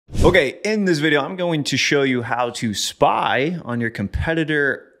Okay, in this video, I'm going to show you how to spy on your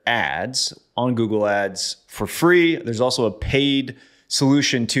competitor ads on Google Ads for free. There's also a paid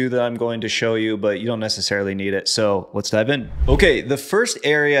solution too that I'm going to show you, but you don't necessarily need it. So let's dive in. Okay, the first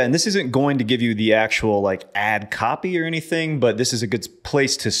area, and this isn't going to give you the actual like ad copy or anything, but this is a good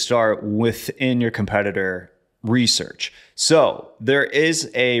place to start within your competitor research. So there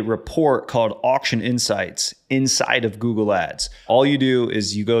is a report called Auction Insights inside of Google Ads. All you do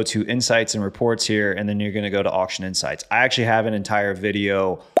is you go to Insights and Reports here, and then you're going to go to Auction Insights. I actually have an entire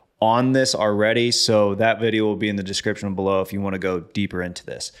video on this already, so that video will be in the description below if you want to go deeper into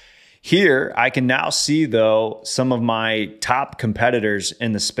this. Here, I can now see though some of my top competitors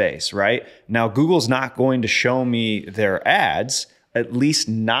in the space, right? Now, Google's not going to show me their ads, at least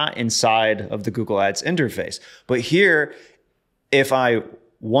not inside of the Google Ads interface. But here, if I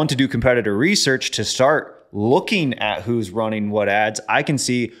want to do competitor research to start looking at who's running what ads, I can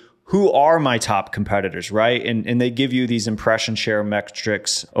see who are my top competitors, right? And they give you these impression share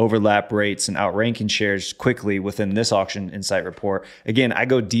metrics, overlap rates, and outranking shares quickly within this Auction Insight report. Again, I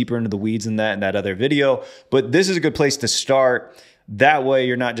go deeper into the weeds in that other video, but this is a good place to start. That way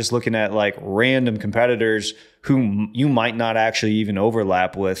you're not just looking at like random competitors whom you might not actually even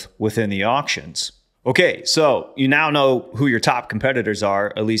overlap with within the auctions. Okay, so you now know who your top competitors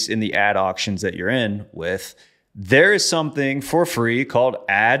are, at least in the ad auctions that you're in with. There is something for free called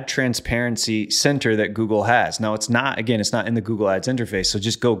Ad Transparency Center that Google has. Now it's not, again, it's not in the Google Ads interface. So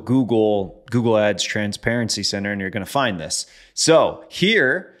just go Google Ads Transparency Center and you're going to find this. So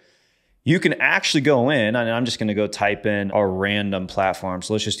here you can actually go in, and I'm just going to go type in a random platform.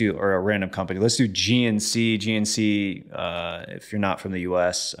 So let's just do, or a random company. Let's do GNC. GNC, if you're not from the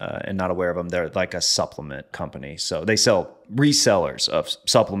US and not aware of them, they're like a supplement company. So they sell resellers of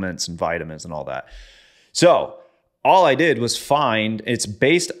supplements and vitamins and all that. So all I did was find, it's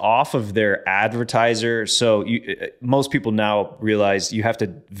based off of their advertiser. So most people now realize you have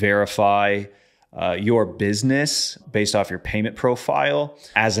to verify your business based off your payment profile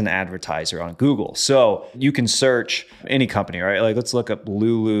as an advertiser on Google. So you can search any company, right? Like let's look up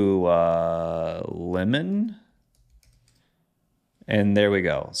Lululemon. And there we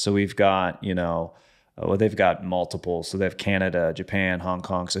go. So we've got, you know, well, they've got multiple. So they have Canada, Japan, Hong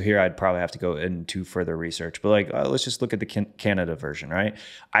Kong. So here I'd probably have to go into further research. But like, let's just look at the Canada version, right?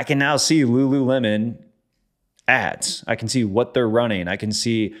 I can now see Lululemon ads. I can see what they're running. I can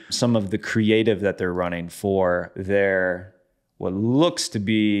see some of the creative that they're running for their, what looks to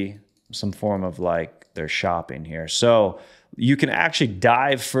be some form of like their shopping here. So you can actually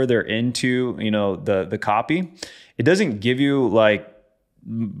dive further into, you know, the copy. It doesn't give you like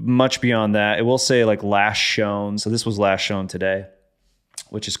much beyond that. It will say like last shown. So this was last shown today,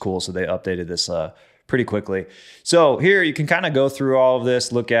 which is cool. So they updated this pretty quickly. So here you can kind of go through all of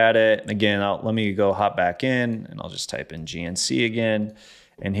this, look at it. Again, let me go hop back in and I'll just type in GNC again.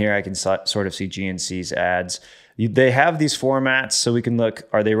 And here I can sort of see GNC's ads. They have these formats so we can look,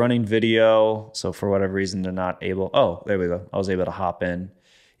 are they running video? So for whatever reason, they're not able, oh, there we go. I was able to hop in.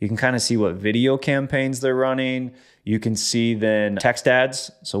 You can kind of see what video campaigns they're running. You can see then text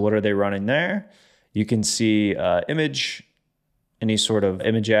ads. So what are they running there? You can see image, any sort of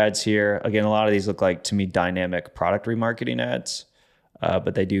image ads here. Again, a lot of these look like, to me, dynamic product remarketing ads.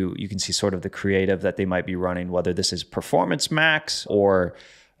 But they do, you can see sort of the creative that they might be running, whether this is Performance Max or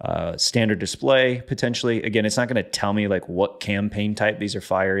standard display, potentially. Again, it's not going to tell me like what campaign type these are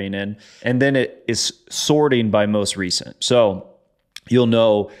firing in. And then it is sorting by most recent. So you'll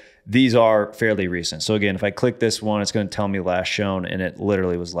know these are fairly recent. So again, if I click this one, it's going to tell me last shown, and it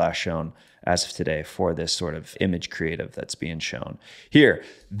literally was last shown as of today for this sort of image creative that's being shown here.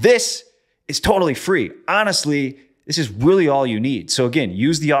 This is totally free. Honestly, this is really all you need. So again,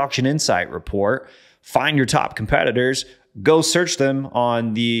 use the Auction Insight report, find your top competitors, go search them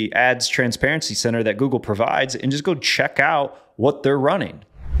on the Ads Transparency Center that Google provides, and just go check out what they're running.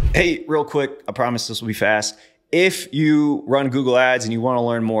 Hey, real quick, I promise this will be fast. If you run Google Ads and you want to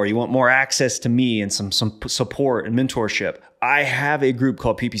learn more, you want more access to me and some support and mentorship, I have a group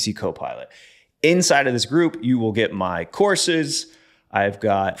called PPC CoPilot. Inside of this group, you will get my courses. I've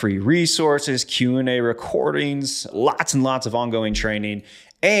got free resources, Q&A recordings, lots and lots of ongoing training.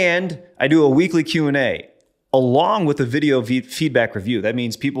 And I do a weekly Q&A along with a video feedback review. That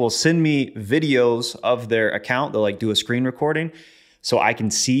means people will send me videos of their account. They'll like do a screen recording, so I can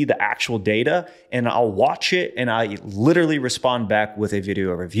see the actual data, and I'll watch it and I literally respond back with a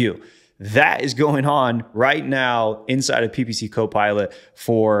video review. That is going on right now inside of PPC CoPilot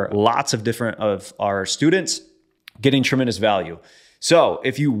for lots of different of our students, getting tremendous value. So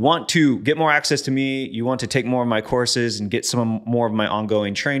if you want to get more access to me, you want to take more of my courses and get some more of my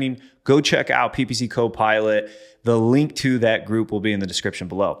ongoing training, go check out PPC CoPilot. The link to that group will be in the description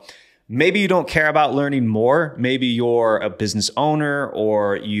below. Maybe you don't care about learning more. Maybe you're a business owner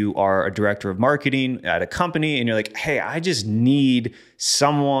or you are a director of marketing at a company and you're like, hey, I just need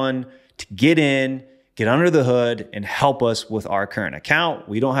someone to get in, get under the hood and help us with our current account.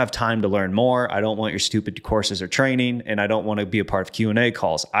 We don't have time to learn more. I don't want your stupid courses or training, and I don't want to be a part of Q&A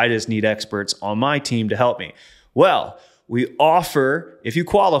calls. I just need experts on my team to help me. Well, we offer, if you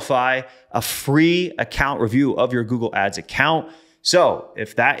qualify, a free account review of your Google Ads account. So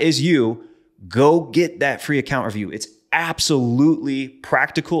if that is you, go get that free account review. It's absolutely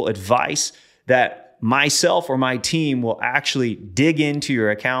practical advice that myself or my team will actually dig into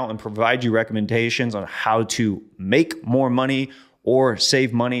your account and provide you recommendations on how to make more money or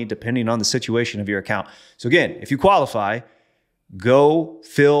save money depending on the situation of your account. So again, if you qualify, go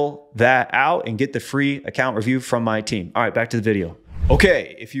fill that out and get the free account review from my team. All right, back to the video.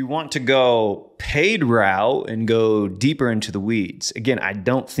 Okay, if you want to go paid route and go deeper into the weeds, again, I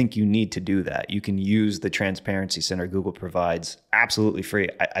don't think you need to do that. You can use the Transparency Center Google provides absolutely free.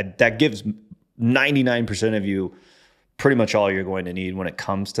 That gives 99% of you pretty much all you're going to need when it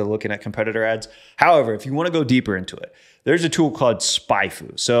comes to looking at competitor ads. However, if you want to go deeper into it, there's a tool called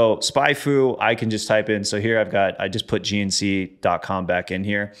SpyFu. So SpyFu, I can just type in. So here I just put gnc.com back in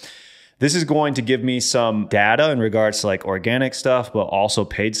here. This is going to give me some data in regards to like organic stuff, but also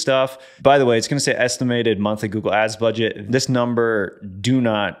paid stuff. By the way, it's going to say estimated monthly Google Ads budget. This number, do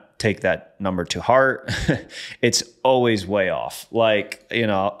not take that number to heart. It's always way off. Like, you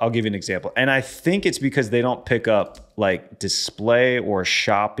know, I'll give you an example. And I think it's because they don't pick up like display or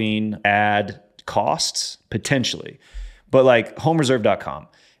shopping ad costs, potentially. But like homereserve.com,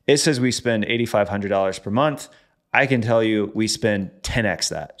 it says we spend $8,500 per month. I can tell you we spend 10x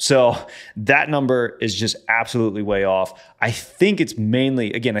that. So that number is just absolutely way off. I think it's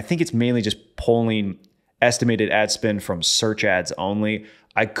mainly just pulling estimated ad spend from search ads only.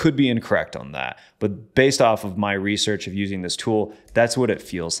 I could be incorrect on that, but based off of my research of using this tool, that's what it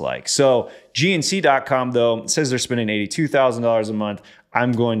feels like. So GNC.com though, says they're spending $82,000 a month.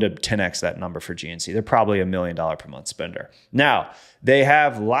 I'm going to 10x that number for GNC. They're probably $1 million per month spender. Now, they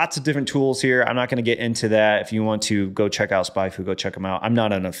have lots of different tools here. I'm not going to get into that. If you want to go check out SpyFu, go check them out. I'm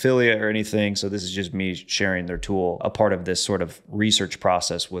not an affiliate or anything, so this is just me sharing their tool, a part of this sort of research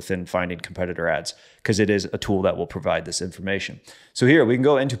process within finding competitor ads, because it is a tool that will provide this information. So here we can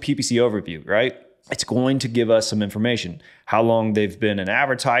go into PPC overview, right? It's going to give us some information, how long they've been an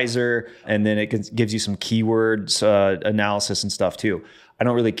advertiser, and then it gives you some keywords analysis and stuff too. I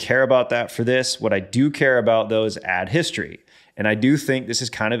don't really care about that for this. What I do care about though is ad history. And I do think this is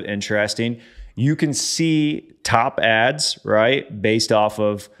kind of interesting. You can see top ads, right, based off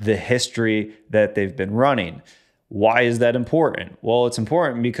of the history that they've been running. Why is that important? Well, it's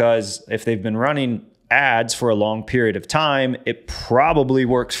important because if they've been running ads for a long period of time, it probably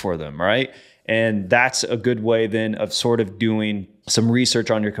works for them, right? And that's a good way then of sort of doing some research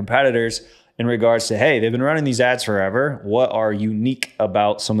on your competitors in regards to, hey, they've been running these ads forever. What are unique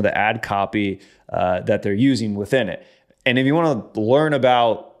about some of the ad copy that they're using within it? And if you want to learn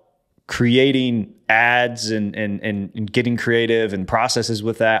about creating ads and getting creative and processes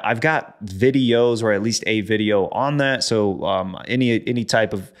with that, I've got videos or at least a video on that. So any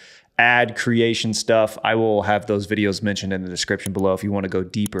type of ad creation stuff, I will have those videos mentioned in the description below if you want to go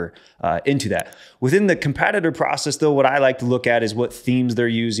deeper into that. Within the competitor process though, what I like to look at is what themes they're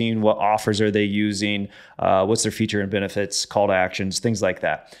using, what offers are they using, what's their feature and benefits, call to actions, things like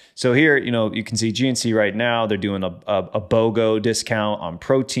that. So here, you know, you can see GNC right now, they're doing a BOGO discount on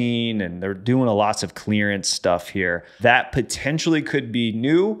protein, and they're doing lots of clearance stuff here. That potentially could be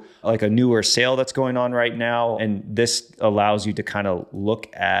new, like a newer sale that's going on right now. And this allows you to kind of look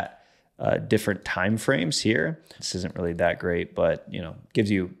at different time frames here. This isn't really that great, but you know, gives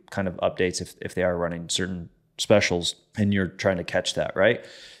you kind of updates if they are running certain specials and you're trying to catch that, right?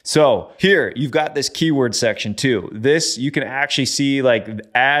 So here you've got this keyword section too. This, you can actually see like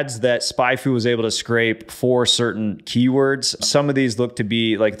ads that SpyFu was able to scrape for certain keywords. Some of these look to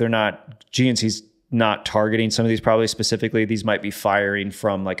be like GNC's not targeting some of these probably specifically. These might be firing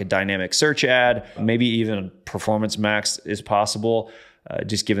from like a dynamic search ad, maybe even Performance Max is possible.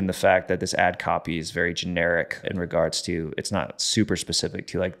 Just given the fact that this ad copy is very generic in regards to, it's not super specific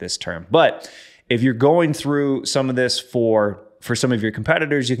to like this term. But if you're going through some of this for for some of your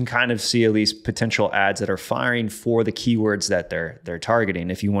competitors, you can kind of see at least potential ads that are firing for the keywords that they're targeting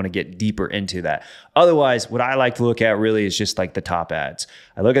if you want to get deeper into that. Otherwise, what I like to look at really is just like the top ads.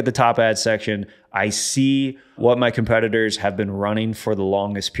 I look at the top ad section, I see what my competitors have been running for the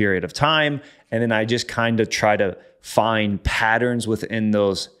longest period of time, and then I just kind of try to find patterns within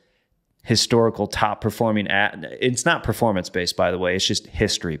those historical top performing ad. It's not performance based, by the way, it's just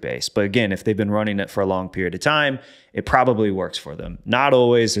history based. But again, if they've been running it for a long period of time, it probably works for them. Not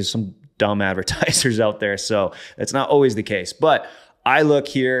always. There's some dumb advertisers out there, so that's not always the case. But I look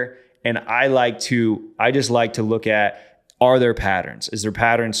here and I just like to look at, are there patterns? Is there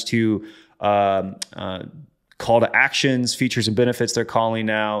patterns to call to actions, features and benefits they're calling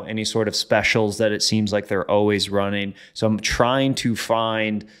out, any sort of specials that it seems like they're always running. So I'm trying to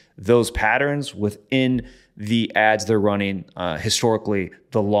find those patterns within the ads they're running historically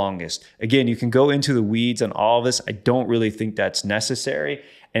the longest. Again, you can go into the weeds on all of this. I don't really think that's necessary.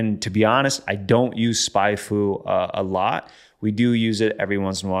 And to be honest, I don't use SpyFu a lot. We do use it every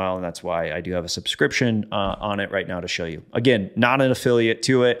once in a while, and that's why I do have a subscription on it right now to show you. Again, not an affiliate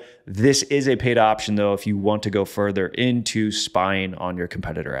to it. This is a paid option, though, if you want to go further into spying on your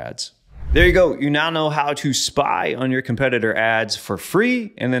competitor ads. There you go. You now know how to spy on your competitor ads for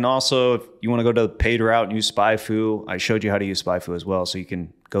free. And then also, if you want to go to the paid route and use SpyFu, I showed you how to use SpyFu as well, so you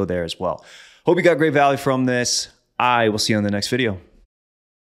can go there as well. Hope you got great value from this. I will see you on the next video.